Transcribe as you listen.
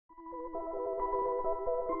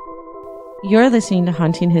You're listening to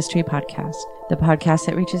Haunting History Podcast, the podcast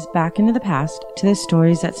that reaches back into the past to the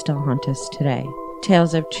stories that still haunt us today.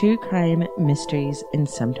 Tales of true crime, mysteries, and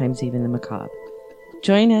sometimes even the macabre.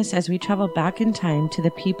 Join us as we travel back in time to the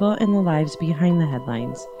people and the lives behind the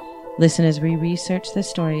headlines. Listen as we research the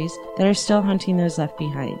stories that are still haunting those left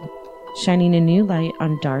behind, shining a new light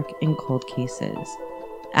on dark and cold cases.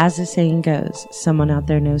 As the saying goes, someone out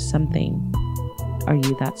there knows something. Are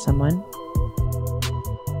you that someone?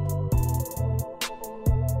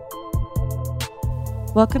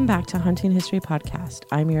 Welcome back to Haunting History Podcast.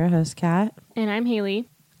 I'm your host, Kat. And I'm Haley.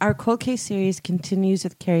 Our cold case series continues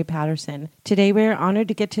with Kerry Patterson. Today we are honored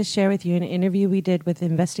to get to share with you an interview we did with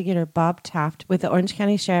investigator Bob Taft with the Orange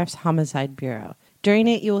County Sheriff's Homicide Bureau. During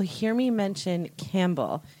it, you will hear me mention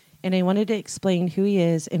Campbell, and I wanted to explain who he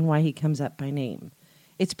is and why he comes up by name.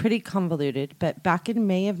 It's pretty convoluted, but back in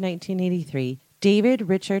May of 1983, David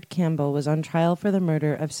Richard Campbell was on trial for the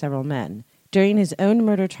murder of several men. During his own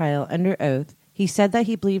murder trial under oath, he said that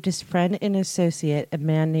he believed his friend and associate, a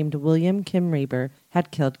man named William Kim Raber, had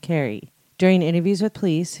killed Kerry. During interviews with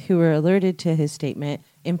police, who were alerted to his statement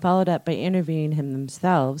and followed up by interviewing him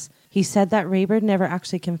themselves, he said that Raber never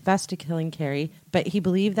actually confessed to killing Kerry, but he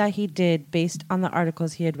believed that he did based on the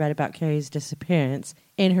articles he had read about Kerry's disappearance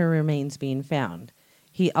and her remains being found.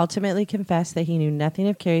 He ultimately confessed that he knew nothing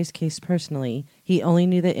of Kerry's case personally. He only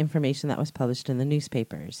knew the information that was published in the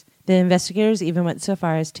newspapers. The investigators even went so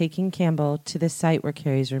far as taking Campbell to the site where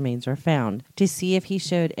Kerry's remains were found to see if he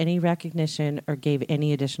showed any recognition or gave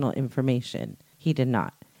any additional information. He did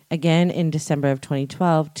not. Again, in December of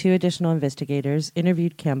 2012, two additional investigators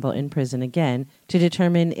interviewed Campbell in prison again to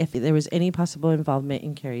determine if there was any possible involvement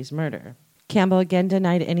in Kerry's murder. Campbell again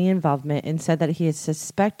denied any involvement and said that he had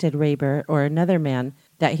suspected Raber or another man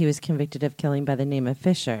that he was convicted of killing by the name of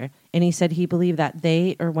Fisher, and he said he believed that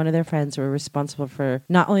they or one of their friends were responsible for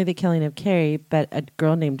not only the killing of Kerry, but a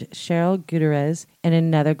girl named Cheryl Gutierrez and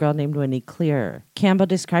another girl named Wendy Clearer. Campbell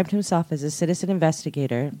described himself as a citizen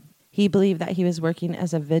investigator. He believed that he was working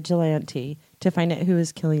as a vigilante to find out who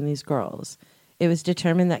was killing these girls. It was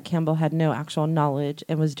determined that Campbell had no actual knowledge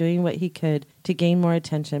and was doing what he could to gain more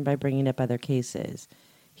attention by bringing up other cases.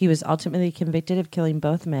 He was ultimately convicted of killing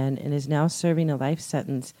both men and is now serving a life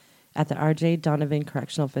sentence at the R.J. Donovan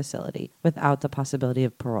Correctional Facility without the possibility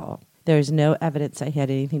of parole. There is no evidence that he had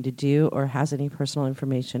anything to do or has any personal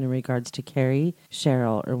information in regards to Kerry,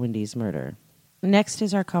 Cheryl, or Wendy's murder. Next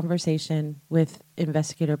is our conversation with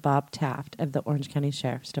investigator Bob Taft of the Orange County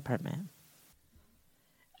Sheriff's Department.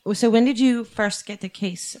 So when did you first get the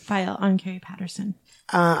case file on Kerry Patterson?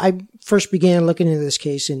 I first began looking into this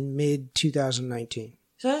case in mid-2019.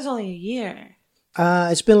 So that was only a year.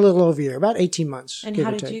 It's been a little over a year, about 18 months. And how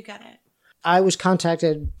did you get it? I was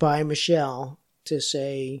contacted by Michelle to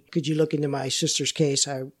say, could you look into my sister's case?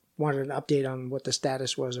 I wanted an update on what the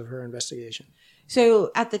status was of her investigation.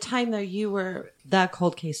 So at the time, though, you were the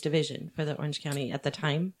cold case division for the Orange County at the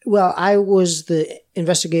time? Well, I was the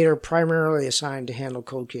investigator primarily assigned to handle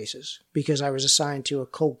cold cases because I was assigned to a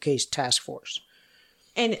cold case task force.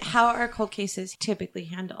 And how are cold cases typically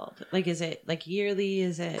handled? Like, is it like yearly?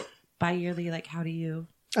 Is it bi-yearly? Like, how do you?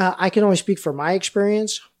 I can only speak for my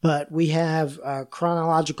experience, but we have a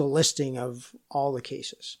chronological listing of all the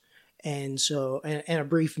cases. And a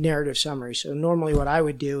brief narrative summary. So normally what I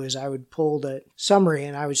would do is I would pull the summary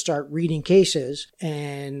and I would start reading cases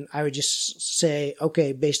and I would just say,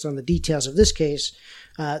 okay, based on the details of this case,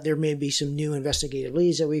 there may be some new investigative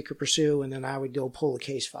leads that we could pursue. And then I would go pull the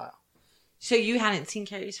case file. So you hadn't seen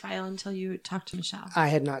Kerry's file until you talked to Michelle? I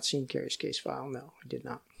had not seen Kerry's case file. No, I did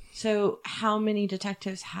not. So how many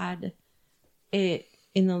detectives had it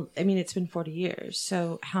it's been 40 years.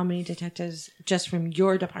 So how many detectives just from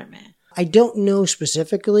your department? I don't know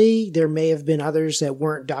specifically. There may have been others that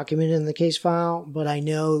weren't documented in the case file, but I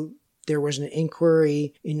know there was an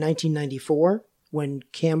inquiry in 1994 when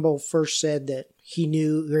Campbell first said that he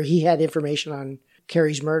knew or he had information on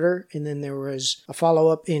Kerry's murder. And then there was a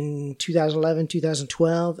follow-up in 2011,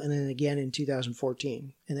 2012, and then again in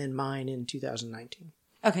 2014, and then mine in 2019.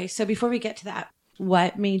 Okay, so before we get to that,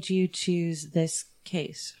 what made you choose this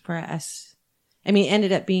case for us? I mean, it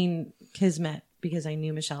ended up being Kismet because I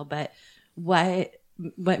knew Michelle, but what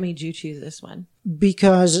made you choose this one?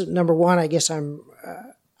 Because number one, I guess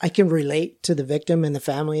I can relate to the victim and the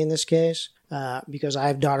family in this case because I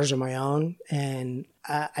have daughters of my own, and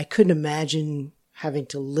I couldn't imagine having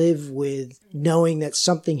to live with knowing that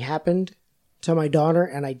something happened to my daughter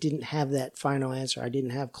and I didn't have that final answer. I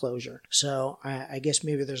didn't have closure. So I guess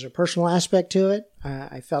maybe there's a personal aspect to it.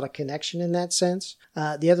 I felt a connection in that sense.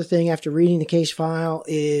 The other thing after reading the case file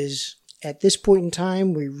is At this point in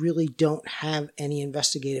time, we really don't have any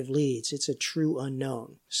investigative leads. It's a true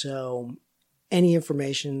unknown. So any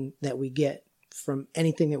information that we get from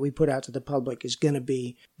anything that we put out to the public is going to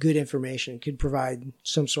be good information, could provide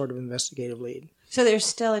some sort of investigative lead. So there's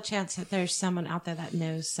still a chance that there's someone out there that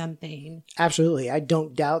knows something. Absolutely. I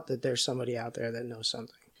don't doubt that there's somebody out there that knows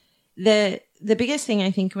something. The biggest thing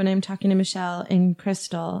I think when I'm talking to Michelle and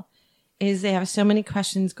Crystal is they have so many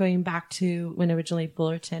questions going back to when originally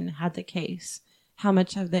Fullerton had the case. How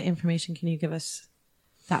much of the information can you give us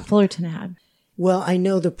that Fullerton had? Well, I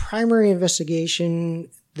know the primary investigation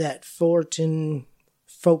that Fullerton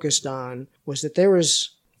focused on was that there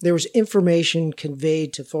was information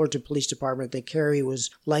conveyed to Fullerton Police Department that Kerry was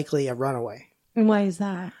likely a runaway. And why is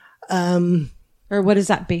that? Or what is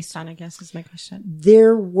that based on, I guess, is my question.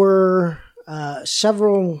 There were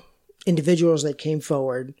several individuals that came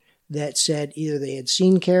forward that said either they had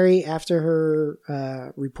seen Kerry after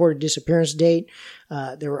her reported disappearance date.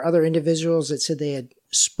 There were other individuals that said they had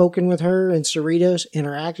spoken with her in Cerritos,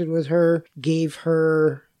 interacted with her, gave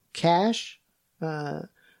her cash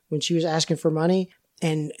when she was asking for money.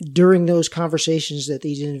 And during those conversations that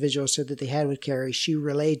these individuals said that they had with Kerry, she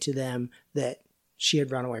relayed to them that she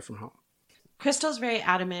had run away from home. Crystal's very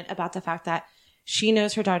adamant about the fact that she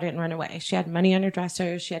knows her daughter didn't run away. She had money on her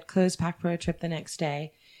dresser. She had clothes packed for a trip the next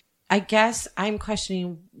day. I guess I'm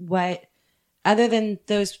questioning what, other than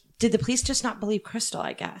those, did the police just not believe Crystal,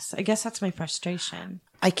 I guess? I guess that's my frustration.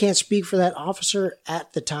 I can't speak for that officer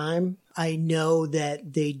at the time. I know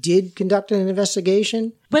that they did conduct an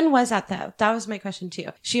investigation. When was that, though? That was my question, too.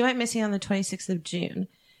 She went missing on the 26th of June.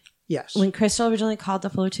 Yes. When Crystal originally called the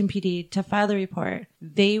Fullerton PD to file the report,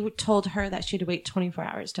 they told her that she had to wait 24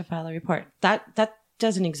 hours to file a report. That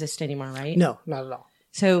doesn't exist anymore, right? No, not at all.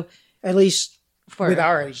 So, at least with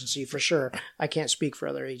our agency, for sure. I can't speak for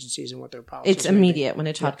other agencies and what their policies are. It's immediate when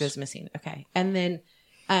a child goes missing. Okay. And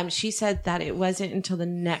then she said that it wasn't until the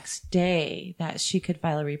next day that she could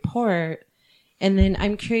file a report. And then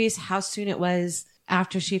I'm curious how soon it was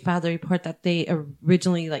after she filed the report that they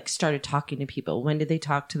originally started talking to people. When did they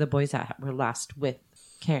talk to the boys that were last with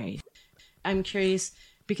Kerry? I'm curious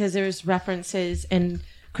because there's references, and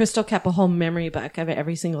Crystal kept a whole memory book of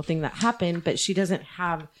every single thing that happened, but she doesn't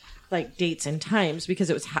have dates and times because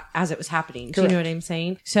it was as it was happening. Correct. Do you know what I'm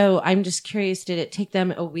saying? So I'm just curious, did it take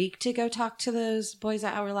them a week to go talk to those boys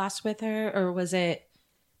that were last with her, or was it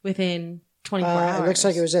within 24 hours? It looks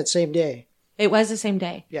like it was that same day. It was the same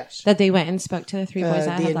day. Yes. That they went and spoke to the three boys.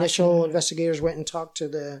 The initial investigators went and talked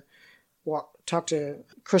to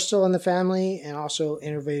Crystal and the family, and also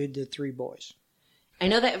interviewed the three boys. I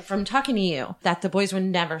know that from talking to you that the boys were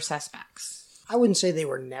never suspects. I wouldn't say they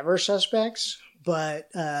were never suspects,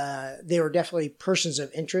 but they were definitely persons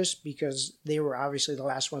of interest because they were obviously the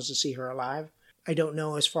last ones to see her alive. I don't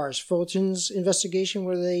know as far as Fullerton's investigation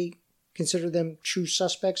whether they consider them true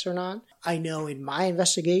suspects or not. I know in my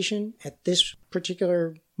investigation at this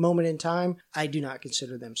particular moment in time, I do not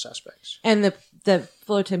consider them suspects. And the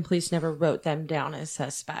Fullerton police never wrote them down as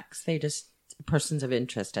suspects. They just persons of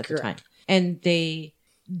interest at Correct. the time. And they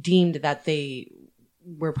deemed that they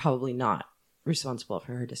were probably not responsible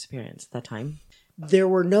for her disappearance at that time. There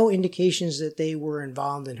were no indications that they were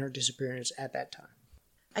involved in her disappearance at that time.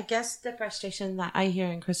 I guess the frustration that I hear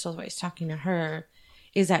in Crystal's voice talking to her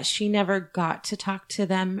is that she never got to talk to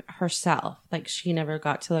them herself. She never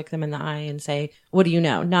got to look them in the eye and say, what do you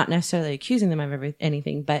know? Not necessarily accusing them of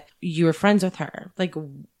anything, but you were friends with her,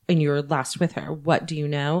 and you were last with her. What do you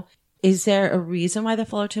know? Is there a reason why the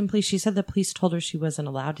Fullerton police, she said the police told her she wasn't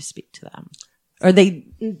allowed to speak to them. Or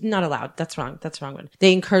not allowed. That's wrong. That's the wrong one.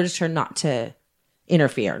 They encouraged her not to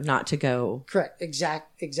interfere, not to go. Correct.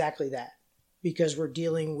 Exactly that. Because we're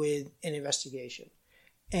dealing with an investigation.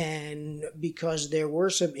 And because there were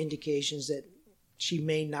some indications that she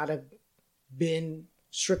may not have been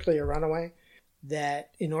strictly a runaway,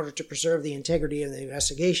 that in order to preserve the integrity of the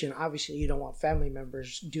investigation, obviously you don't want family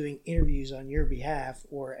members doing interviews on your behalf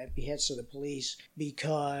or at behest of the police,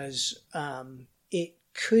 because it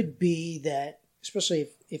could be that, especially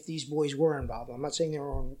if these boys were involved, I'm not saying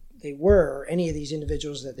they were, or any of these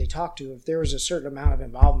individuals that they talked to, if there was a certain amount of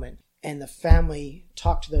involvement and the family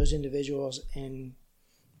talked to those individuals and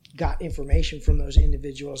got information from those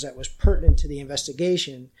individuals that was pertinent to the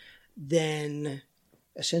investigation, then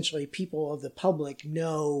essentially people of the public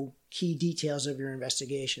know key details of your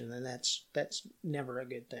investigation, and that's never a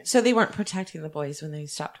good thing. So they weren't protecting the boys when they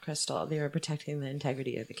stopped Crystal. They were protecting the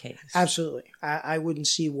integrity of the case. Absolutely. I wouldn't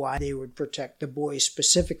see why they would protect the boys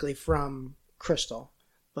specifically from Crystal,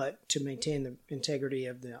 but to maintain the integrity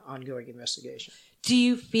of the ongoing investigation. Do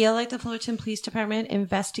you feel like the Fullerton Police Department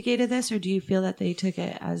investigated this, or do you feel that they took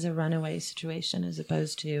it as a runaway situation as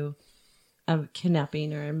opposed to a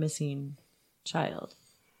kidnapping or a missing child?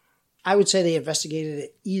 I would say they investigated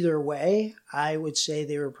it either way. I would say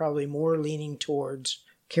they were probably more leaning towards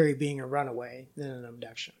Kerry being a runaway than an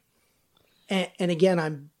abduction. And again,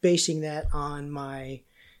 I'm basing that on my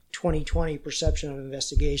 2020 perception of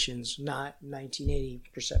investigations, not 1980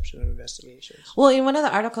 perception of investigations. Well, in one of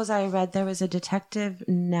the articles I read, there was a detective,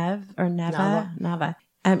 Nava.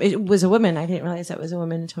 It was a woman. I didn't realize it was a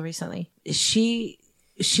woman until recently. She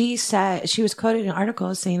said, she was quoted in an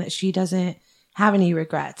article saying that she doesn't have any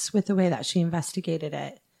regrets with the way that she investigated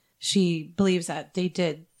it. She believes that they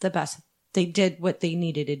did the best. They did what they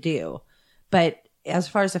needed to do. But as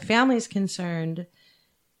far as the family is concerned,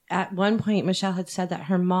 at one point, Michelle had said that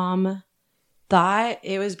her mom thought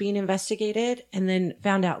it was being investigated and then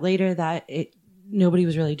found out later that nobody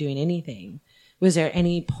was really doing anything. Was there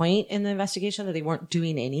any point in the investigation that they weren't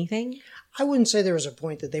doing anything? I wouldn't say there was a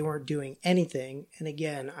point that they weren't doing anything. And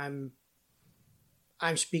again,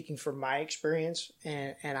 I'm speaking from my experience,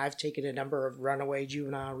 and I've taken a number of runaway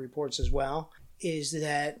juvenile reports as well, is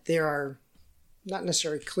that there are not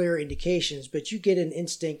necessarily clear indications, but you get an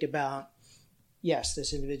instinct about, yes,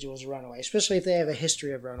 this individual is a runaway, especially if they have a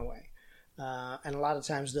history of runaway. And a lot of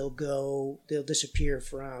times they'll disappear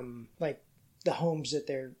from like the homes that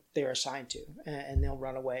they're assigned to, and they'll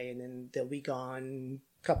run away, and then they'll be gone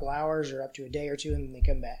a couple hours or up to a day or two, and then they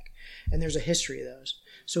come back. And there's a history of those.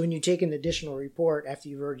 So when you take an additional report after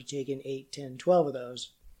you've already taken 8, 10, 12 of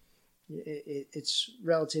those, it's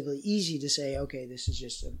relatively easy to say, okay, this is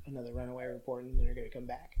just another runaway report, and they're going to come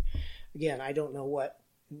back. Again, I don't know what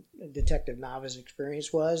Detective Nava's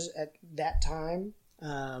experience was at that time.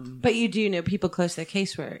 But you do know people close to the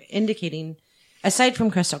case were indicating, aside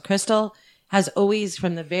from Crystal has always,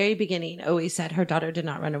 from the very beginning, always said her daughter did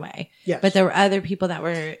not run away. Yes. But there were other people that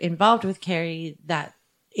were involved with Kerry that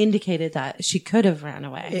indicated that she could have ran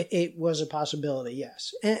away. It was a possibility,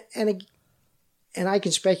 yes. And I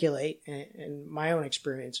can speculate, in my own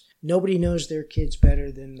experience, nobody knows their kids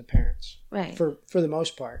better than the parents. Right. For the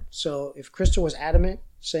most part. So if Crystal was adamant,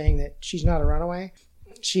 saying that she's not a runaway,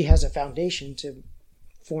 she has a foundation to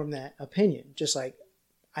form that opinion. Just like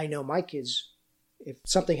I know my kids, if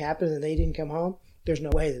something happened and they didn't come home, there's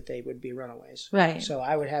no way that they would be runaways. Right. So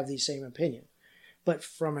I would have the same opinion. But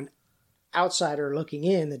from an outsider looking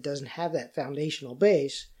in that doesn't have that foundational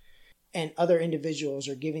base, and other individuals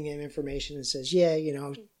are giving them information that says, yeah,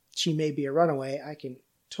 she may be a runaway, I can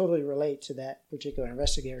totally relate to that particular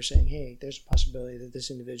investigator saying, hey, there's a possibility that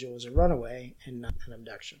this individual is a runaway and not an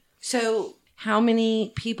abduction. So how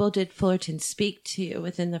many people did Fullerton speak to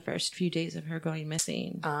within the first few days of her going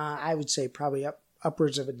missing? I would say probably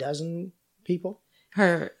upwards of a dozen people.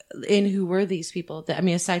 Who were these people?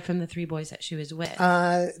 Aside from the 3 boys that she was with.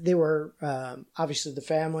 They were obviously the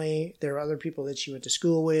family. There were other people that she went to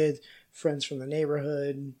school with, friends from the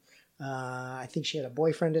neighborhood. I think she had a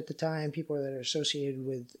boyfriend at the time, people that are associated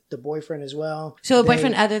with the boyfriend as well. So a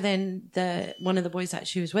boyfriend other than one of the boys that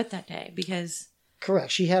she was with that day, because...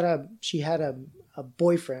 Correct. She had a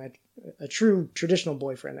boyfriend, a true traditional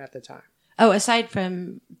boyfriend at the time. Oh, aside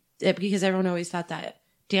from... Because everyone always thought that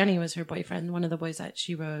Danny was her boyfriend, one of the boys that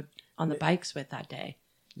she rode on the bikes with that day.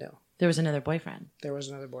 No. There was another boyfriend. There was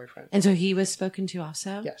another boyfriend. And so he was spoken to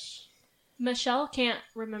also? Yes. Michelle can't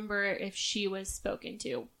remember if she was spoken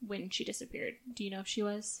to when she disappeared. Do you know if she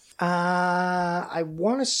was? I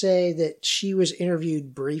want to say that she was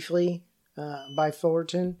interviewed briefly by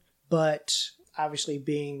Fullerton, but obviously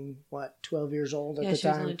being, 12 years old at the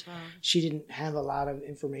time, she didn't have a lot of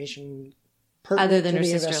information pertinent other than to her the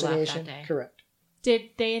sister left investigation. that day. Correct. Did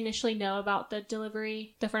they initially know about the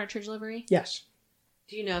furniture delivery? Yes.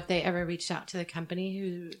 Do you know if they ever reached out to the company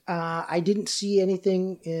who... I didn't see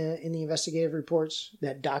anything in the investigative reports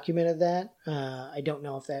that documented that. I don't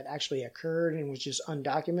know if that actually occurred and was just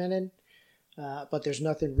undocumented. But there's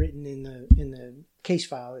nothing written in the case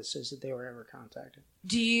file that says that they were ever contacted.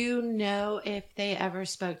 Do you know if they ever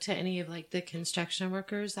spoke to any of the construction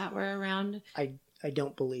workers that were around? I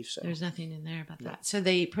don't believe so. There's nothing in there about that. So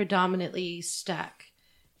they predominantly stuck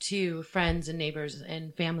to friends and neighbors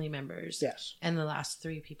and family members. Yes. And the last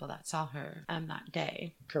 3 people that saw her that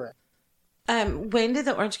day. Correct. When did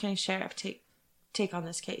the Orange County Sheriff take on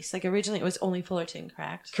this case? Originally it was only Fullerton,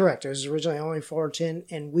 correct? Correct. It was originally only Fullerton,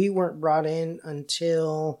 and we weren't brought in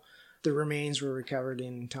until the remains were recovered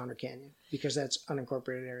in Tonner Canyon, because that's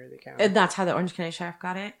unincorporated area of the county. And that's how the Orange County Sheriff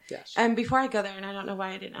got it? Yes. And before I go there, and I don't know why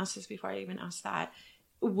I didn't ask this before I even asked that,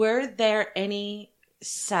 were there any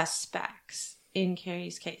suspects in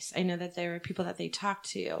Kerry's case? I know that there were people that they talked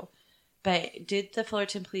to, But did the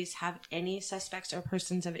Fullerton police have any suspects or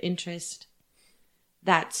persons of interest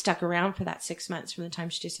that stuck around for that 6 months from the time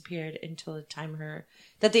she disappeared until the time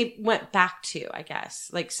that they went back to, I guess,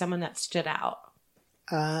 like someone that stood out?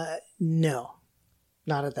 No,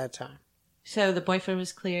 not at that time. So the boyfriend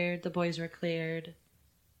was cleared, the boys were cleared,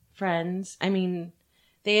 friends. I mean,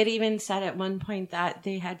 they had even said at one point that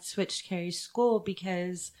they had switched Kerry's school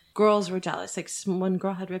because girls were jealous. Like one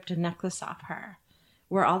girl had ripped a necklace off her.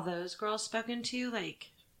 Were all those girls spoken to?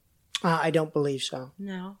 Like, I don't believe so.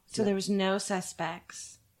 no. So there was no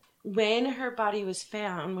suspects. When her body was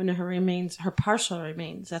found, when her partial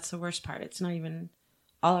remains, that's the worst part. It's not even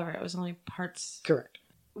all of her. It was only parts. Correct.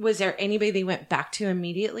 Was there anybody they went back to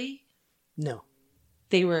immediately? No.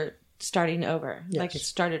 They were starting over. Yes. Like it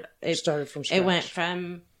started from scratch. It went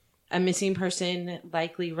from a missing person,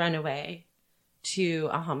 likely runaway, to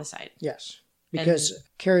a homicide. Yes. Because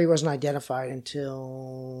Kerry wasn't identified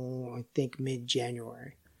until, I think,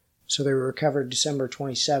 mid-January. So they were recovered December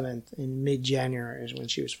 27th, and mid-January is when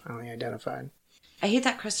she was finally identified. I hate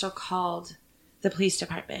that Crystal called the police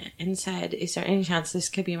department and said, is there any chance this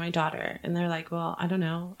could be my daughter? And they're like, well, I don't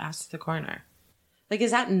know. Ask the coroner. Like,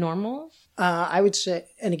 is that normal? I would say,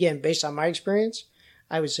 and again, based on my experience,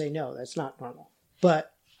 I would say no, that's not normal.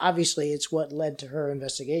 But obviously it's what led to her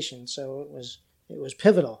investigation. So it was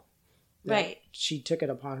pivotal. Right. She took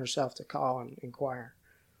it upon herself to call and inquire.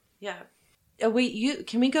 Yeah. Wait,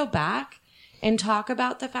 can we go back and talk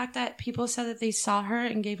about the fact that people said that they saw her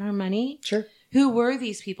and gave her money? Sure. Who were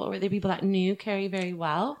these people? Were they people that knew Kerry very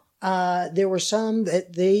well? There were some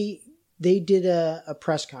that they did a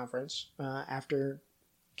press conference after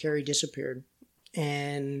Kerry disappeared.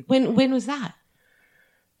 And when was that?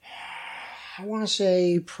 I want to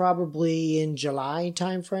say probably in July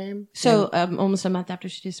timeframe. So almost a month after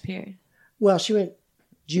she disappeared. Well, she went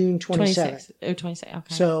June 27th. 26th,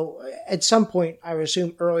 okay. So at some point, I would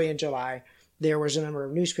assume early in July, there was a number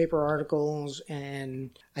of newspaper articles,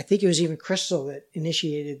 and I think it was even Crystal that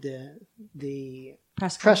initiated the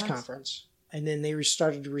press conference. And then they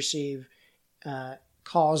started to receive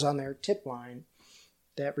calls on their tip line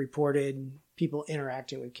that reported people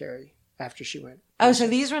interacting with Kerry after she went. Oh, so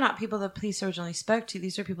these were not people the police originally spoke to.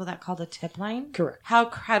 These were people that called a tip line? Correct. How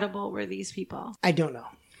credible were these people? I don't know.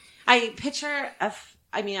 I picture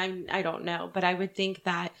I don't know, but I would think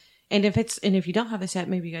that, and if you don't have this yet,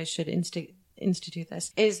 maybe you guys should institute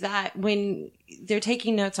this, is that when they're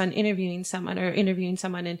taking notes on interviewing someone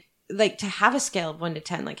and like to have a scale of 1 to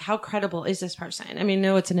 10, like how credible is this person? I mean,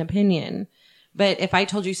 no, it's an opinion, but if I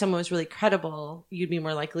told you someone was really credible, you'd be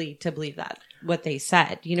more likely to believe that what they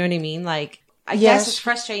said. You know what I mean? Like, I guess it's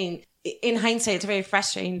frustrating. In hindsight, it's very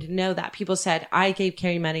frustrating to know that people said, I gave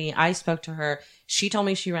Kerry money, I spoke to her, she told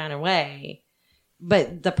me she ran away,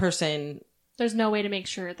 but the person... There's no way to make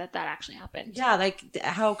sure that actually happened. Yeah, like,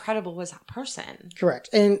 how credible was that person? Correct.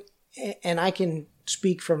 And I can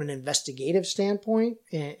speak from an investigative standpoint,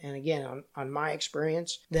 and again, on my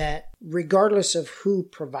experience, that regardless of who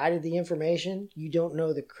provided the information, you don't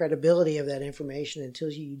know the credibility of that information until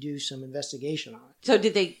you do some investigation on it. So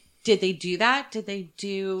did they do that? Did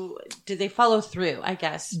they follow through, I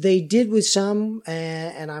guess? They did with some,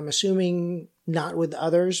 and I'm assuming not with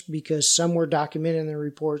others, because some were documented in the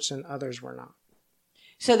reports and others were not.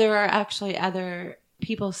 So there are actually other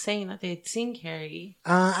people saying that they'd seen Kerry.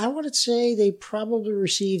 I would say they probably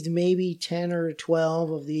received maybe 10 or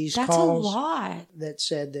 12 of these calls. That's a lot. That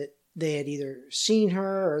said that they had either seen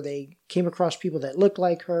her or they came across people that looked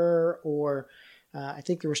like her, or I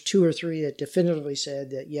think there was 2 or 3 that definitively said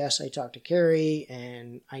that, yes, I talked to Kerry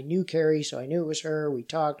and I knew Kerry, so I knew it was her. We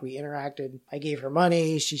talked, we interacted. I gave her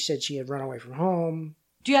money. She said she had run away from home.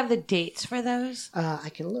 Do you have the dates for those? I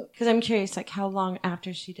can look. Because I'm curious, like, how long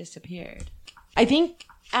after she disappeared? I think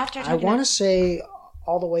after... I want to say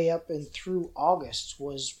all the way up and through August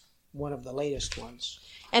was one of the latest ones.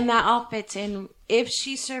 And that all fits in. If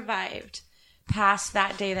she survived past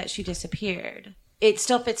that day that she disappeared, it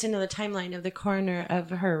still fits into the timeline of the coroner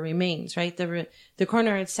of her remains, right? The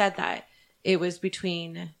coroner had said that it was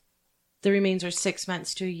between... The remains were 6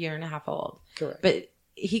 months to a year and a half old. Correct. But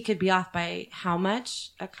he could be off by how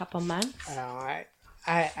much? A couple months?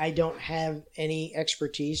 I don't have any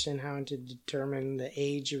expertise in how to determine the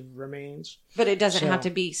age of remains. But it doesn't have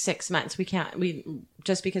to be 6 months.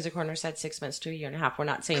 Just because the coroner said 6 months to a year and a half, we're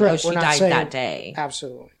not saying, Correct. she died that day.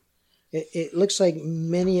 Absolutely. It looks like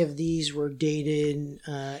many of these were dated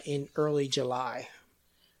in early July.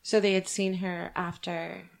 So they had seen her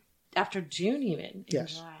after June even.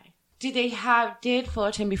 Yes. July. Did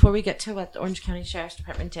Fullerton, before we get to what the Orange County Sheriff's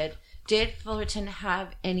Department did Fullerton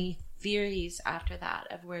have any theories after that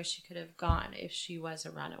of where she could have gone if she was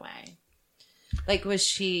a runaway? Like,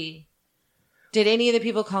 did any of the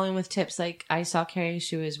people call in with tips like, I saw Kerry,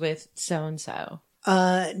 she was with so-and-so?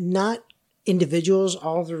 Not individuals.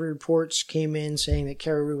 All of the reports came in saying that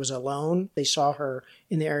Kerry was alone. They saw her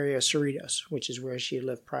in the area of Cerritos, which is where she had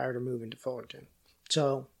lived prior to moving to Fullerton.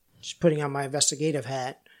 So, just putting on my investigative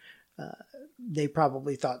hat, they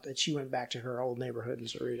probably thought that she went back to her old neighborhood in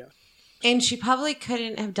Cerritos. And she probably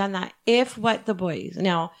couldn't have done that if what the boys...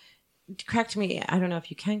 Now, correct me, I don't know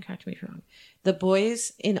if you can correct me if I'm wrong. The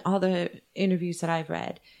boys in all the interviews that I've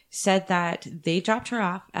read said that they dropped her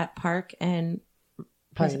off at Park and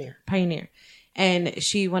Pioneer. And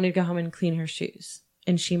she wanted to go home and clean her shoes.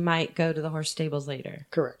 And she might go to the horse stables later.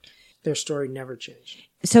 Correct. Their story never changed.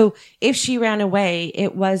 So if she ran away,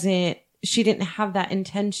 she didn't have that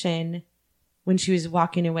intention when she was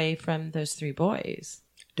walking away from those three boys.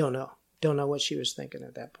 Don't know. Don't know what she was thinking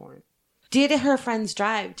at that point. Did her friends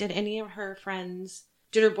drive? Did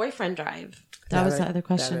her boyfriend drive? That was the other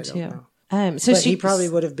question too. But he probably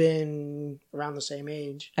would have been around the same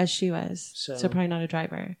age as she was. So probably not a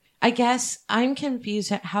driver. I guess I'm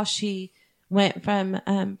confused at how she went from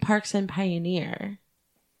Parks and Pioneer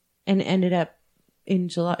and ended up in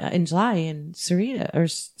July in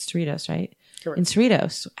Cerritos, right? Correct. In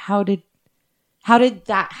Cerritos. How did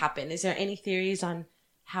that happen? Is there any theories on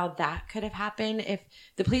how that could have happened? If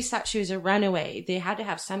the police thought she was a runaway, they had to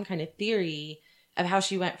have some kind of theory of how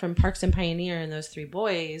she went from Parks and Pioneer and those three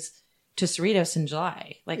boys to Cerritos in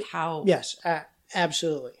July. Like how? Yes,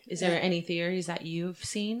 absolutely. Is there any theories that you've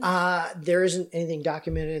seen? There isn't anything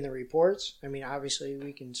documented in the reports. I mean, obviously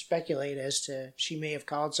we can speculate as to she may have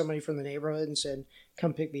called somebody from the neighborhood and said,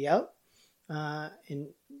 come pick me up, and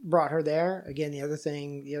brought her there. Again, the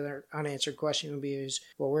other unanswered question would be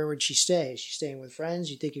well, where would she stay? Is she staying with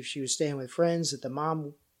friends? You think if she was staying with friends that the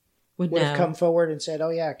mom would have come forward and said, oh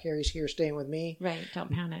yeah, Kerry's here staying with me. Right,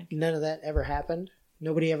 don't panic. None of that ever happened.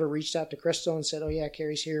 Nobody ever reached out to Crystal and said, oh yeah,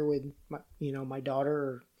 Kerry's here with my daughter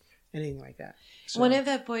or anything like that. So, one of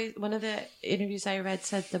the interviews I read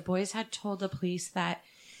said the boys had told the police that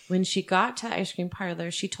when she got to the ice cream parlor,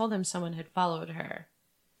 she told them someone had followed her.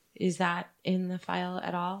 Is that in the file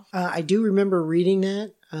at all? I do remember reading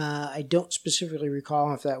that. I don't specifically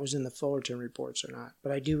recall if that was in the Fullerton reports or not,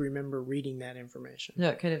 but I do remember reading that information. No,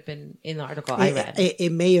 it could have been in the article I read.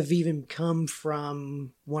 It may have even come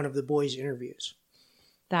from one of the boys' interviews.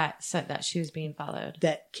 That said that she was being followed.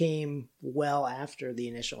 That came well after the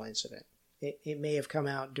initial incident. It may have come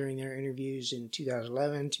out during their interviews in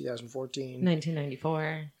 2011, 2014.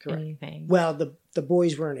 1994. Correct. Anything. Well, the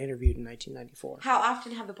boys weren't interviewed in 1994. How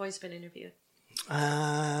often have the boys been interviewed?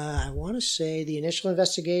 I want to say the initial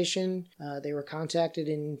investigation, they were contacted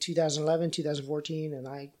in 2011, 2014, and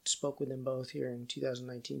I spoke with them both here in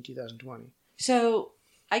 2019, 2020. So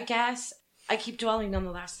I guess I keep dwelling on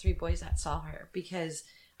the last three boys that saw her because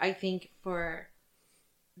I think for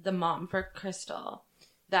the mom, for Crystal,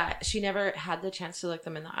 that she never had the chance to look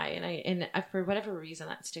them in the eye. And I for whatever reason,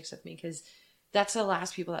 that sticks with me because that's the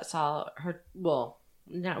last people that saw her. Well,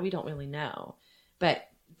 now we don't really know, but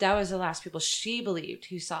that was the last people she believed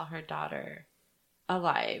who saw her daughter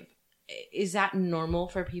alive. Is that normal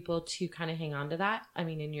for people to kind of hang on to that? I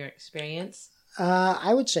mean, in your experience?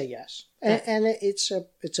 I would say yes. And it's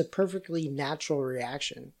a perfectly natural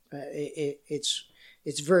reaction.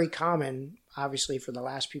 It's very common, obviously, for the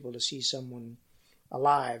last people to see someone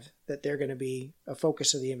alive, that they're going to be a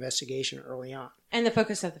focus of the investigation early on. And the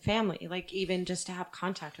focus of the family. Like, even just to have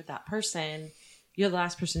contact with that person, you're the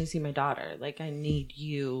last person to see my daughter. Like, I need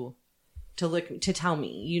you to tell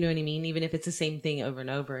me, you know what I mean? Even if it's the same thing over and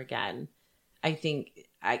over again. I think,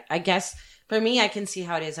 I guess, for me, I can see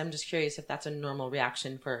how it is. I'm just curious if that's a normal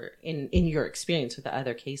reaction for, in your experience with the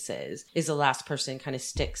other cases, is the last person kind of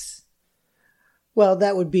sticks. Well,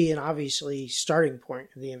 that would be an obviously starting point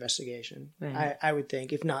of the investigation. Right. I would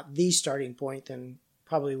think, if not the starting point, then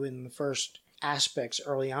probably within the first aspects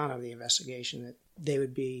early on of the investigation, that they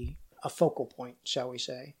would be a focal point, shall we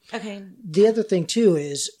say. Okay. The other thing, too,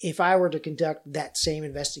 is if I were to conduct that same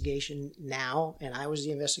investigation now and I was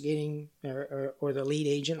the investigating or the lead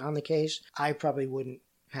agent on the case, I probably wouldn't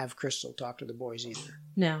have Crystal talk to the boys either.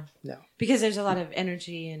 No. No. Because there's a lot of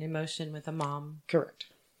energy and emotion with a mom. Correct.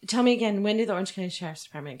 Tell me again, when did the Orange County Sheriff's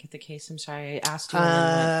Department get the case? I'm sorry, I asked you.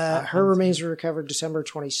 Her remains were recovered December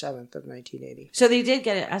 27th of 1980. So they did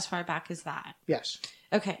get it as far back as that? Yes.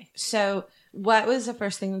 Okay, so what was the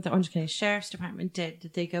first thing that the Orange County Sheriff's Department did?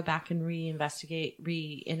 Did they go back and re-investigate,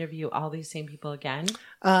 re-interview all these same people again?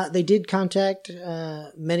 They did contact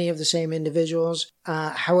many of the same individuals.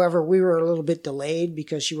 However, we were a little bit delayed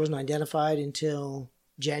because she wasn't identified until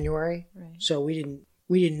January. Right. So we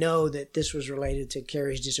we didn't know that this was related to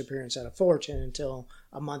Kerry's disappearance out of Fullerton until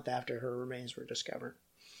a month after her remains were discovered.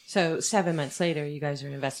 So 7 months later, you guys are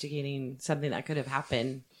investigating something that could have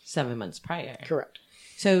happened 7 months prior. Correct.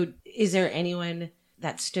 So is there anyone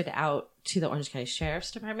that stood out to the Orange County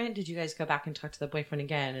Sheriff's Department? Did you guys go back and talk to the boyfriend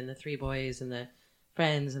again and the 3 boys and the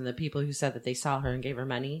friends and the people who said that they saw her and gave her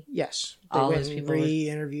money? Yes. They went and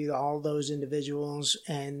re-interviewed all those individuals,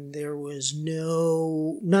 and there was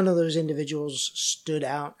none of those individuals stood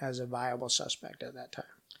out as a viable suspect at that time.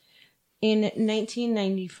 In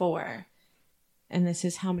 1994, and this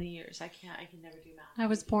is how many years? I can never do math. I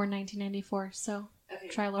was born 1994, so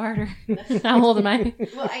try a little harder. How old am I?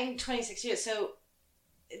 Well, I'm 26 years, so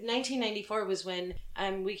 1994 was when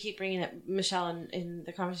we keep bringing up Michelle in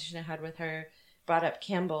the conversation I had with her, brought up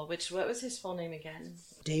Campbell, what was his full name again?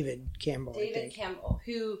 David Campbell, I think. Campbell,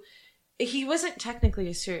 who, he wasn't technically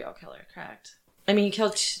a serial killer, correct? I mean, he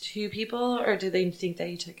killed 2 people, or do they think that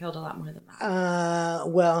he killed a lot more than that?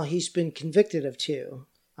 Well, he's been convicted of 2,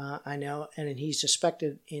 I know, and he's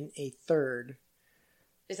suspected in a 3rd.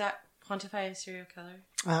 Is that quantify a serial killer?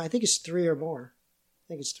 I think it's 3 or more.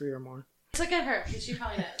 Let's look at her, because she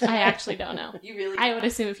probably knows. I actually don't know. You really don't. I would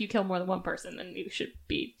assume if you kill more than one person, then you should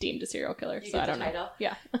be deemed a serial killer. So I don't know.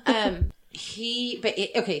 Yeah.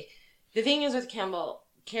 Okay. The thing is with Campbell,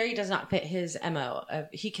 Kerry does not fit his MO of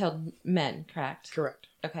he killed men, correct? Correct.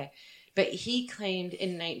 Okay. But he claimed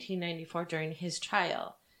in 1994 during his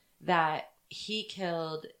trial that he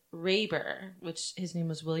killed Rayber, which his name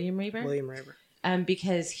was William Rayber.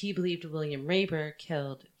 Because he believed William Rayber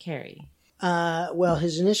killed Kerry. Well,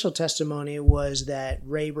 his initial testimony was that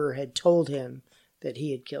Rayber had told him that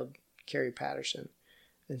he had killed Kerry Patterson.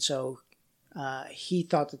 And so he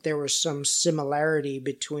thought that there was some similarity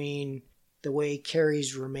between the way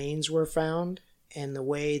Kerry's remains were found and the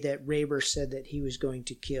way that Rayber said that he was going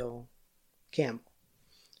to kill Campbell.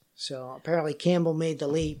 So apparently Campbell made the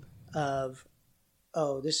leap of,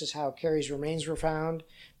 this is how Kerry's remains were found.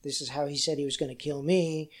 This is how he said he was going to kill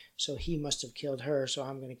me. So he must have killed her. So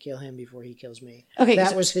I'm going to kill him before he kills me. Okay.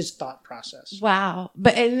 That was his thought process. Wow.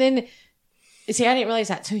 And then, see, I didn't realize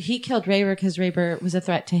that. So he killed Rayber because Rayber was a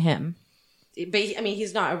threat to him. But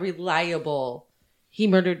he's not a reliable, he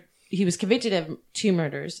was convicted of 2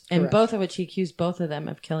 murders, and Correct. Both of which he accused both of them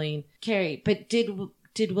of killing Kerry. But did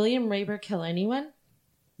William Rayber kill anyone?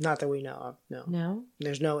 Not that we know of, no. No?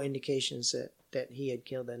 There's no indications that he had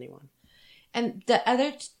killed anyone. And the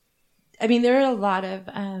other, there are a lot of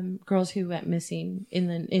girls who went missing in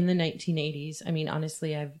the 1980s. I mean,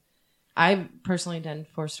 honestly, I've personally done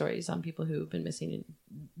 4 stories on people who have been missing in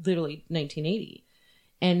literally 1980.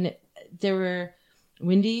 And there were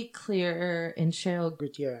Wendy Clear and Cheryl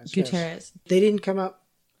Gutierrez. Yes. They didn't come up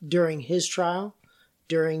during his trial.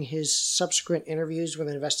 During his subsequent interviews with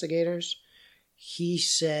investigators, he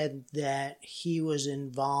said that he was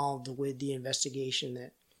involved with the investigation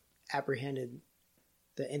that apprehended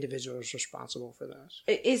the individuals responsible for those.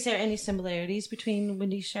 Is there any similarities between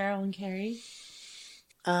Wendy, Cheryl, and Kerry?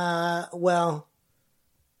 Well,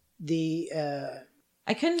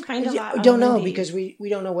 I couldn't find a lot. I don't know because we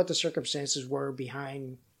don't know what the circumstances were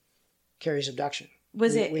behind Kerry's abduction.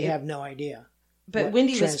 We have no idea. But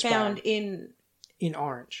Wendy was found in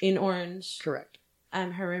Orange. In Orange. Correct.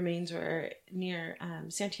 Her remains were near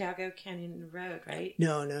Santiago Canyon Road, right?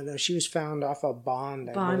 No. She was found off of Bond,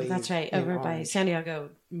 I believe, that's right. Over Orange. By Santiago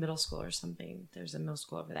Middle School or something. There's a middle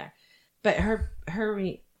school over there. But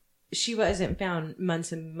she wasn't found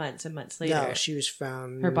months and months and months later. No, she was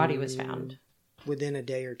found. Her body was found. Within a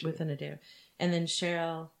day or 2. Within a day. And then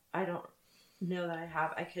Cheryl, I don't know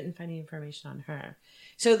that I couldn't find any information on her.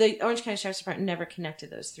 So the Orange County Sheriff's Department never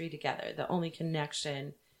connected those 3 together. The only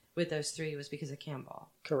connection with those 3 was because of Campbell.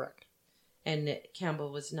 Correct. And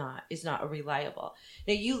Campbell is not a reliable.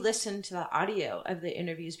 Now you listen to the audio of the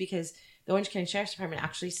interviews because the Orange County Sheriff's Department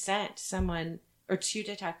actually sent someone or 2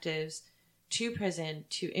 detectives to prison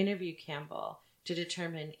to interview Campbell to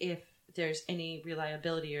determine if there's any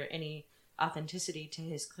reliability or any authenticity to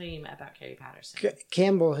his claim about Kerry Patterson.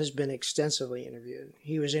 Campbell has been extensively interviewed.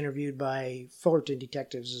 He was interviewed by Fullerton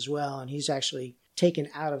detectives as well, and he's actually taken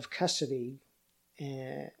out of custody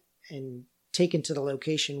and taken to the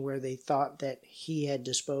location where they thought that he had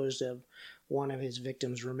disposed of one of his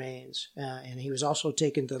victims' remains. And he was also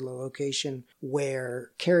taken to the location where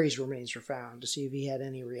Kerry's remains were found to see if he had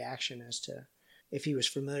any reaction as to if he was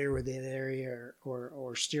familiar with that area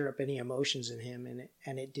or stirred up any emotions in him,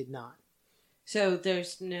 and it did not. So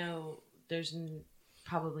there's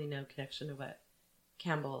probably no connection to what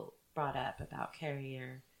Campbell brought up about Kerry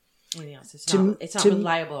or anything else. It's not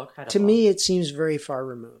reliable or credible. To me, it seems very far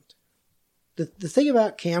removed. The thing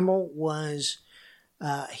about Campbell was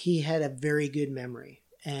he had a very good memory,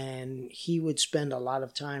 and he would spend a lot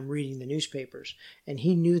of time reading the newspapers, and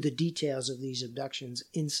he knew the details of these abductions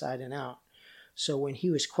inside and out. So when he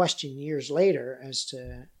was questioned years later as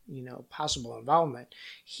to, possible involvement,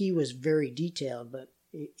 he was very detailed. But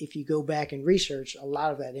if you go back and research, a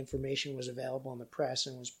lot of that information was available in the press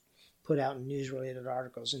and was put out in news-related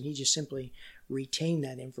articles, and he just simply retained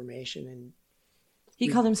that information. And he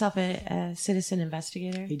called himself a citizen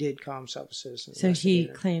investigator. He did call himself a citizen so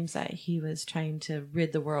investigator. He claims that he was trying to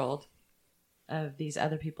rid the world of these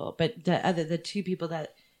other people. But the two people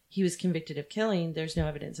that he was convicted of killing, there's no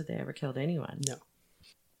evidence that they ever killed anyone.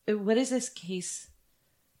 No. What is this case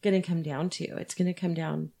going to come down to? It's going to come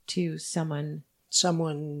down to someone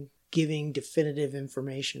giving definitive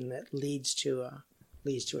information that leads to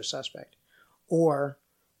a suspect, or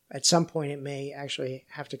at some point it may actually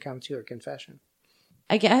have to come to a confession.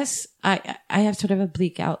 I guess I have sort of a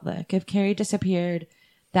bleak outlook. If Kerry disappeared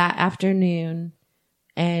that afternoon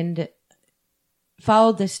and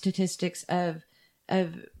followed the statistics of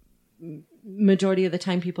majority of the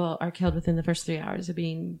time people are killed within the first 3 hours of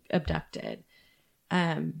being abducted,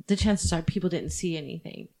 the chances are people didn't see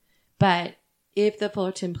anything. But if the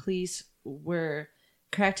Fullerton police were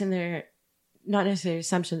correct in their, not necessarily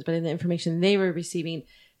assumptions, but in the information they were receiving,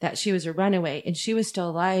 that she was a runaway and she was still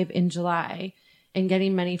alive in July and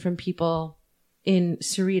getting money from people in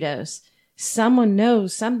Cerritos, someone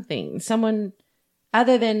knows something. Someone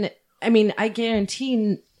other than, I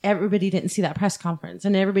guarantee everybody didn't see that press conference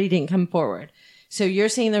and everybody didn't come forward. So you're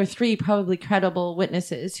saying there were 3 probably credible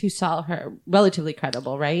witnesses who saw her, relatively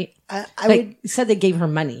credible, right? I would said they gave her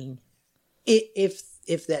money.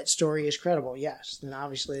 If that story is credible, yes. Then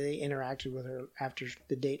obviously they interacted with her after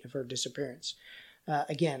the date of her disappearance.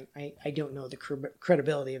 Again, I don't know the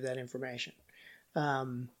credibility of that information.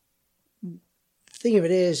 The thing of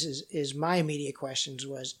it is my immediate questions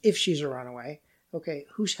was, if she's a runaway, okay,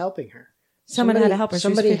 who's helping her? Somebody had to help her.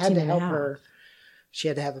 Somebody had to help her. She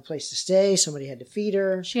had to have a place to stay. Somebody had to feed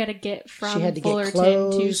her. She had to get from get Fullerton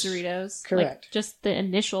clothes. to Cerritos. Correct. Just the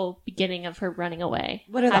initial beginning of her running away.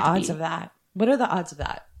 What are the odds of that? What are the odds of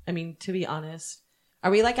that? To be honest,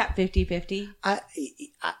 are we like at 50-50?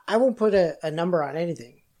 I won't put a number on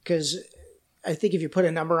anything, because I think if you put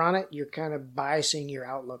a number on it, you're kind of biasing your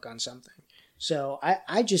outlook on something. So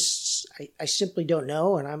I simply don't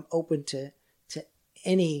know, and I'm open to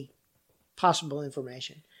any possible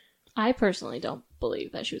information. I personally don't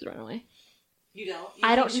believe that she was a runaway. You don't?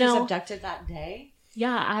 I don't know. know. She was abducted that day?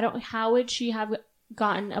 Yeah, how would she have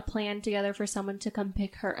gotten a plan together for someone to come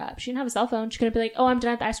pick her up? She didn't have a cell phone. She couldn't be like, oh, I'm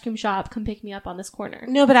done at the ice cream shop. Come pick me up on this corner.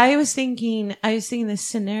 No, but I was thinking this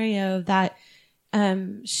scenario that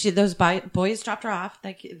those boys dropped her off,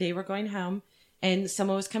 like they were going home, and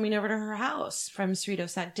someone was coming over to her house from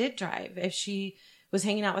Cerritos that did drive. If she was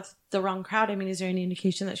hanging out with the wrong crowd, is there any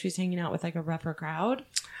indication that she was hanging out with like a rougher crowd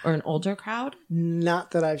or an older crowd?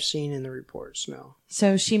 Not that I've seen in the reports, no.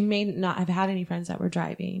 So she may not have had any friends that were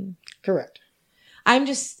driving. Correct. I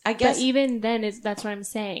guess. But even then, that's what I'm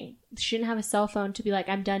saying. She didn't have a cell phone to be like,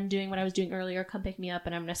 I'm done doing what I was doing earlier. Come pick me up,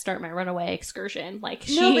 and I'm going to start my runaway excursion. But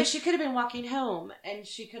she could have been walking home, and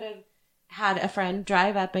she could have had a friend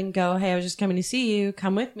drive up and go, hey, I was just coming to see you.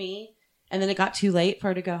 Come with me. And then it got too late for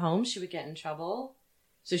her to go home. She would get in trouble.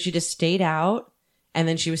 So she just stayed out, and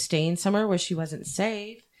then she was staying somewhere where she wasn't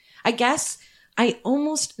safe. I guess I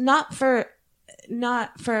almost, not for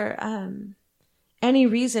any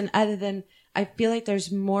reason other than I feel like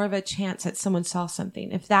there's more of a chance that someone saw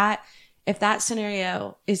something. If that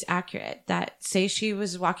scenario is accurate, that say she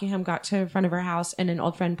was walking home, got to in front of her house, and an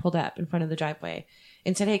old friend pulled up in front of the driveway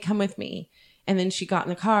and said, hey, come with me. And then she got in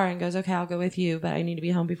the car and goes, okay, I'll go with you, but I need to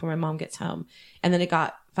be home before my mom gets home. And then it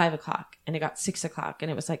got 5:00 and it got 6:00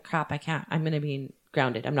 and it was like, crap, I can't. I'm going to be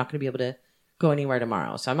grounded. I'm not going to be able to go anywhere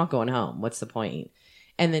tomorrow. So I'm not going home. What's the point?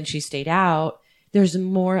 And then she stayed out. There's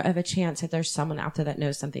more of a chance that there's someone out there that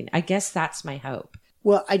knows something. I guess that's my hope.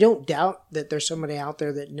 Well, I don't doubt that there's somebody out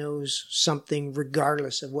there that knows something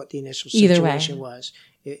regardless of what the initial situation was.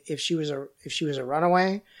 If she was a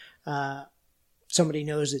runaway, somebody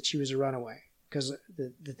knows that she was a runaway, because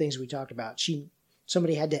the things we talked about.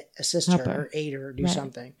 Somebody had to assist her or aid her or do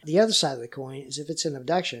something. The other side of the coin is, if it's an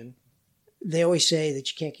abduction, they always say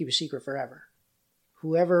that you can't keep a secret forever.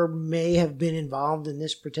 Whoever may have been involved in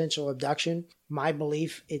this potential abduction, my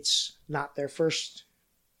belief, it's not their first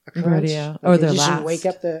occurrence. Or their last. They just wake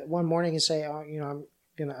up one morning and say, oh, I'm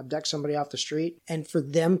going to abduct somebody off the street. And for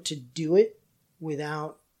them to do it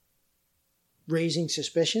without raising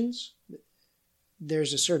suspicions,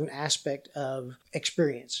 there's a certain aspect of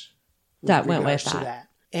experience that went with that.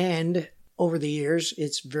 And over the years,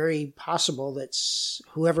 it's very possible that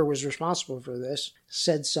whoever was responsible for this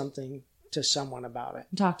said something to someone about it.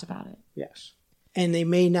 Talked about it. Yes. And they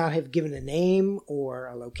may not have given a name or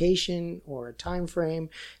a location or a time frame.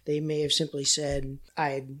 They may have simply said, I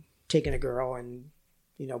had taken a girl and,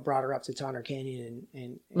 brought her up to Tonner Canyon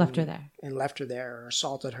and left her there. And left her there or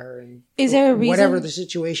assaulted her. And is there a reason? Whatever the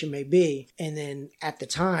situation may be. And then at the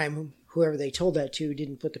time, whoever they told that to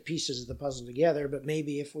didn't put the pieces of the puzzle together. But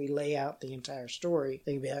maybe if we lay out the entire story,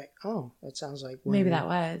 they can be like, oh, that sounds like... Maybe that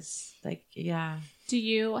was. Yeah. Do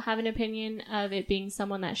you have an opinion of it being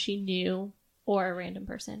someone that she knew or a random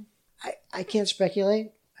person? I can't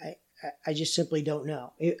speculate. I just simply don't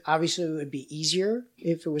know. Obviously, it would be easier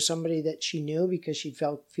if it was somebody that she knew because she'd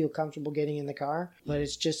feel comfortable getting in the car. But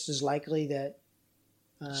it's just as likely that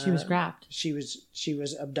she was grabbed. She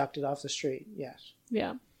was abducted off the street. Yes.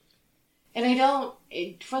 Yeah. And I don't,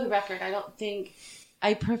 for the record,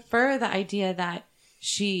 I prefer the idea that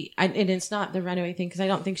and it's not the runaway thing because I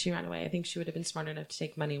don't think she ran away. I think she would have been smart enough to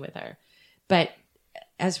take money with her. But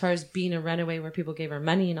as far as being a runaway where people gave her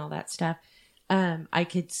money and all that stuff, I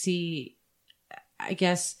could see, I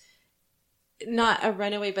guess, not a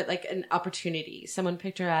runaway, but like an opportunity. Someone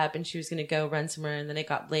picked her up and she was going to go run somewhere and then it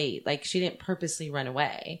got late. Like she didn't purposely run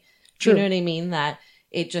away. True. You know what I mean? That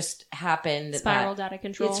it just happened. Spiraled out of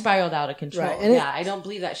control. It spiraled out of control. Right. And I don't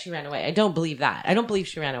believe that she ran away. I don't believe that. I don't believe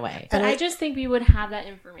she ran away. But I just think we would have that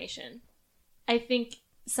information. I think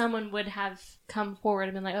someone would have come forward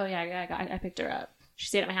and been like, oh yeah, I picked her up. She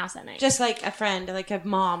stayed at my house that night. Just like a friend, like a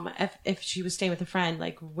mom, if she was staying with a friend,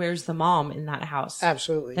 like where's the mom in that house?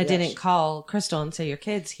 Absolutely. That didn't call Crystal and say your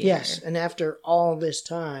kid's here. Yes. And after all this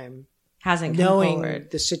time, hasn't come knowing forward.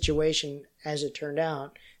 The situation as it turned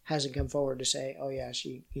out, hasn't come forward to say, oh yeah,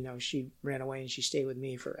 she ran away and she stayed with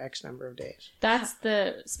me for X number of days. That's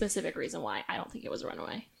the specific reason why I don't think it was a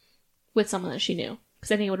runaway with someone that she knew.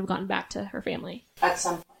 Because I think it would have gotten back to her family. At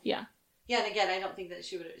some point. Yeah. Yeah, and again, I don't think that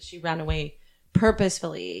she ran away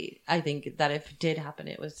purposefully. I think that if it did happen,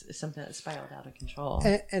 it was something that spiraled out of control.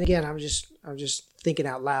 And again, I'm just thinking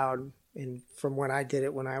out loud, and from when I did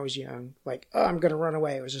it when I was young, like, oh, I'm going to run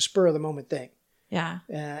away. It was a spur of the moment thing. Yeah.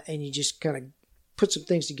 And you just kind of put some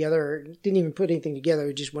things together. Didn't even put anything together.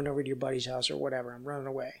 You just went over to your buddy's house or whatever. I'm running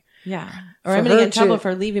away. Yeah. Or I'm going to get in trouble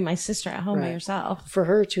for leaving my sister at home by herself. For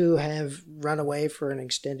her to have run away for an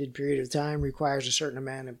extended period of time requires a certain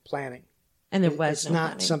amount of planning. And it's not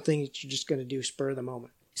planning. Something that you're just going to do spur of the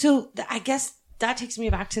moment. So I guess that takes me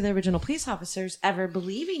back to the original police officers ever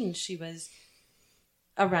believing she was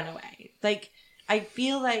a runaway. Like, I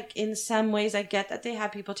feel like in some ways I get that they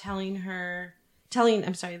had people the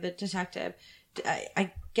detective.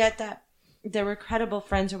 I get that there were credible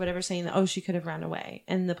friends or whatever saying that, oh, she could have run away.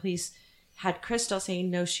 And the police had Crystal saying,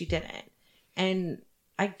 no, she didn't. And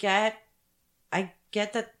I get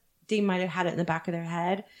that they might have had it in the back of their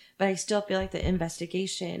head, but I still feel like the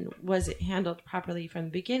investigation wasn't handled properly from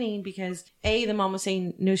the beginning because A, the mom was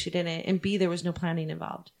saying, no, she didn't. And B, there was no planning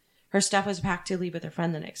involved. Her stuff was packed to leave with her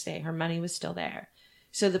friend the next day. Her money was still there.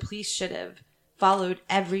 So the police should have followed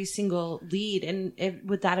every single lead, and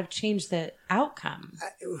would that have changed the outcome?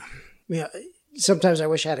 Sometimes I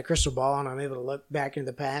wish I had a crystal ball and I'm able to look back into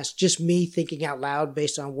the past. Just me thinking out loud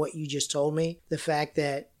based on what you just told me. The fact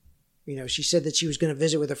that, she said that she was going to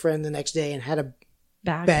visit with a friend the next day and had a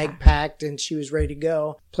bag packed and she was ready to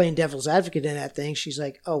go. Playing devil's advocate in that thing, she's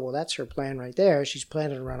like, oh, well, that's her plan right there. She's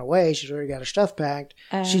planning to run away. She's already got her stuff packed.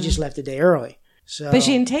 She just left a day early. So, but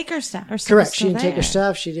she didn't take her stuff. Correct. She didn't take her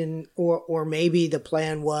stuff. She didn't, or maybe the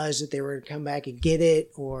plan was that they were going to come back and get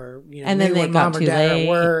it, or and then they got too late at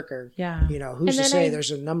work, or yeah, who's to say?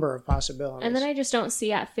 There's a number of possibilities. And then I just don't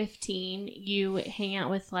see at 15 you hang out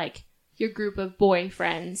with like your group of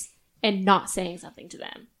boyfriends and not saying something to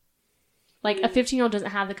them. Like a 15-year-old doesn't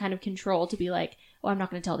have the kind of control to be like, oh, I'm not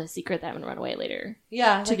going to tell this secret that I'm going to run away later.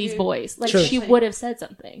 Yeah, to these boys. Like True. she would have said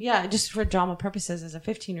something. Yeah, just for drama purposes as a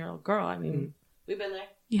 15-year-old girl. I mean, we've been there.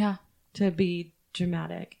 Yeah. To be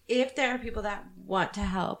dramatic. If there are people that want to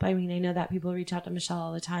help, I mean, I know that people reach out to Michelle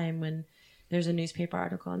all the time when there's a newspaper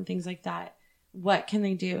article and things like that. What can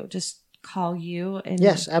they do? Just call you? And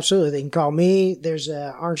yes, absolutely. They can call me. There's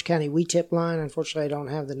a Orange County WeTip line. Unfortunately, I don't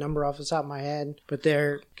have the number off the top of my head, but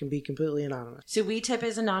there can be completely anonymous. So WeTip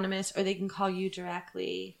is anonymous, or they can call you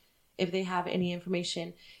directly if they have any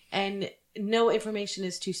information. And no information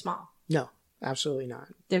is too small. No. Absolutely not.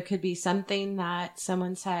 There could be something that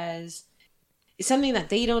someone says, something that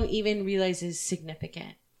they don't even realize is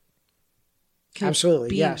significant. Could Absolutely,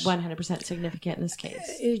 be yes. 100% significant in this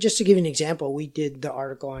case. Just to give you an example, we did the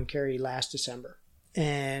article on Kerry last December,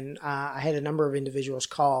 and I had a number of individuals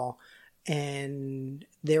call And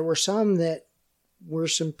there were some that were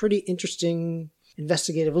some pretty interesting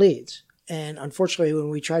investigative leads. And unfortunately, when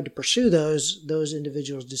we tried to pursue those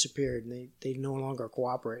individuals disappeared and they no longer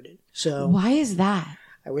cooperated. So why is that?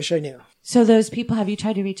 I wish I knew. So those people, have you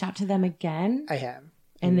tried to reach out to them again? I have.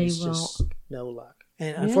 And they it's won't? just no luck.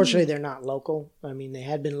 And Really? unfortunately, they're not local. I mean, they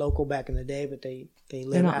had been local back in the day, but they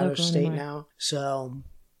live not out of local state anymore. now. So,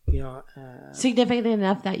 Significant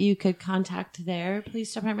enough that you could contact their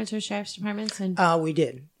police departments or sheriff's departments? And we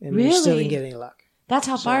did. And we still Really? didn't get any luck. that's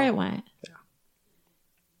how far it went? Yeah.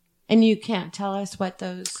 And you can't tell us what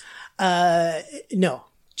those... No,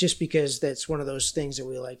 just because that's one of those things that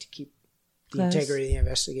we like to keep the Close. integrity of the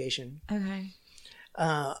investigation. Okay.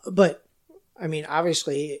 But, I mean,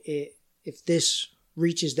 obviously, if this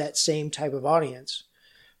reaches that same type of audience,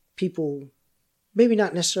 people, maybe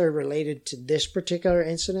not necessarily related to this particular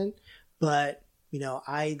incident, but,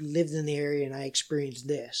 I lived in the area and I experienced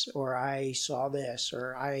this, or I saw this,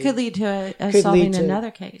 or I... Could lead to Could solving lead to-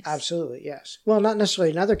 another case. Absolutely, yes. Well, not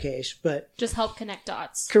necessarily another case, but... Just help connect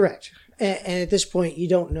dots. Correct. And at this point, you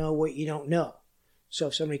don't know what you don't know. So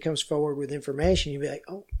if somebody comes forward with information, you'd be like,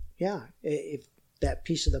 oh, yeah, if that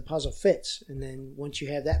piece of the puzzle fits. And then once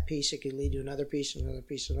you have that piece, it could lead to another piece, another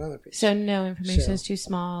piece, another piece. So no information So- is too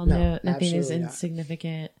small. No, No, nothing is absolutely not.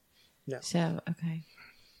 insignificant. No. So, okay.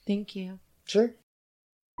 Thank you. Sure.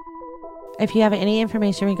 If you have any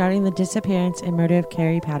information regarding the disappearance and murder of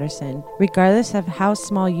Kerry Patterson, regardless of how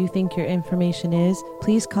small you think your information is,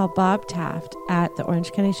 please call Bob Taft at the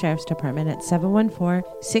Orange County Sheriff's Department at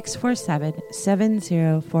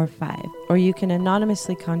 714-647-7045. Or you can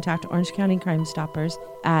anonymously contact Orange County Crime Stoppers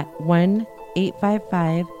at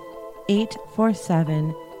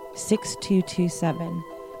 1-855-847-6227.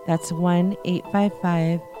 That's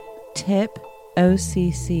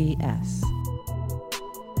 1-855-TIP-OCCS.